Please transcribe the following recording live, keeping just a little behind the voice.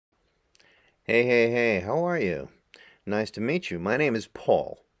Hey, hey, hey, how are you? Nice to meet you. My name is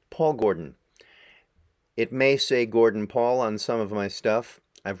Paul. Paul Gordon. It may say Gordon Paul on some of my stuff.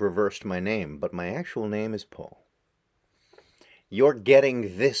 I've reversed my name, but my actual name is Paul. You're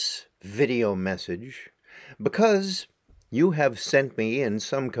getting this video message because you have sent me in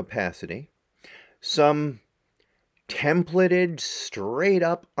some capacity some templated, straight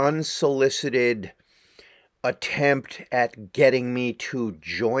up unsolicited attempt at getting me to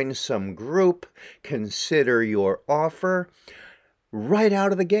join some group, consider your offer, right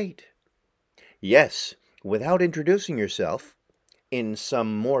out of the gate. Yes, without introducing yourself in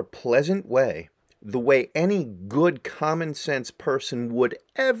some more pleasant way, the way any good common sense person would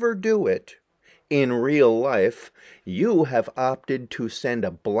ever do it in real life, you have opted to send a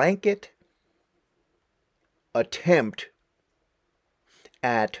blanket attempt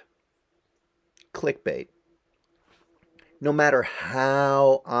at clickbait. No matter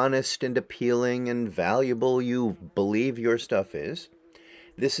how honest and appealing and valuable you believe your stuff is,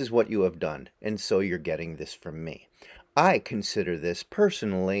 this is what you have done, and so you're getting this from me. I consider this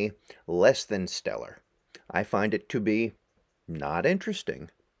personally less than stellar. I find it to be not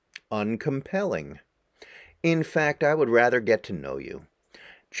interesting, uncompelling. In fact, I would rather get to know you,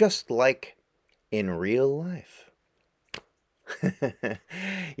 just like in real life.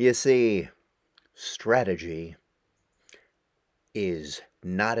 You see, strategy is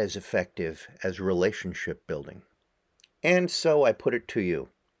not as effective as relationship building. And so I put it to you.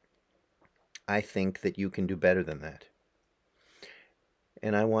 I think that you can do better than that.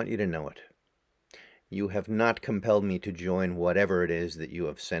 And I want you to know it. You have not compelled me to join whatever it is that you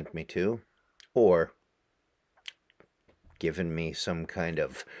have sent me to, or given me some kind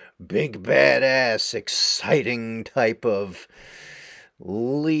of big badass exciting type of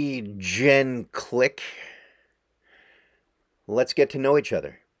lead gen click. Let's get to know each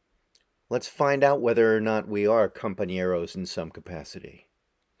other. Let's find out whether or not we are compañeros in some capacity.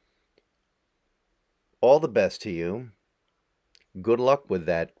 All the best to you. Good luck with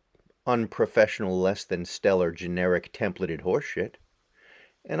that unprofessional, less than stellar, generic templated horseshit.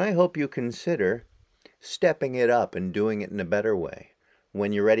 And I hope you consider stepping it up and doing it in a better way.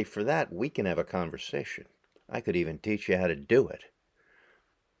 When you're ready for that, we can have a conversation. I could even teach you how to do it.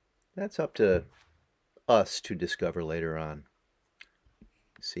 That's up to us to discover later on.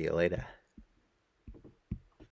 See you later.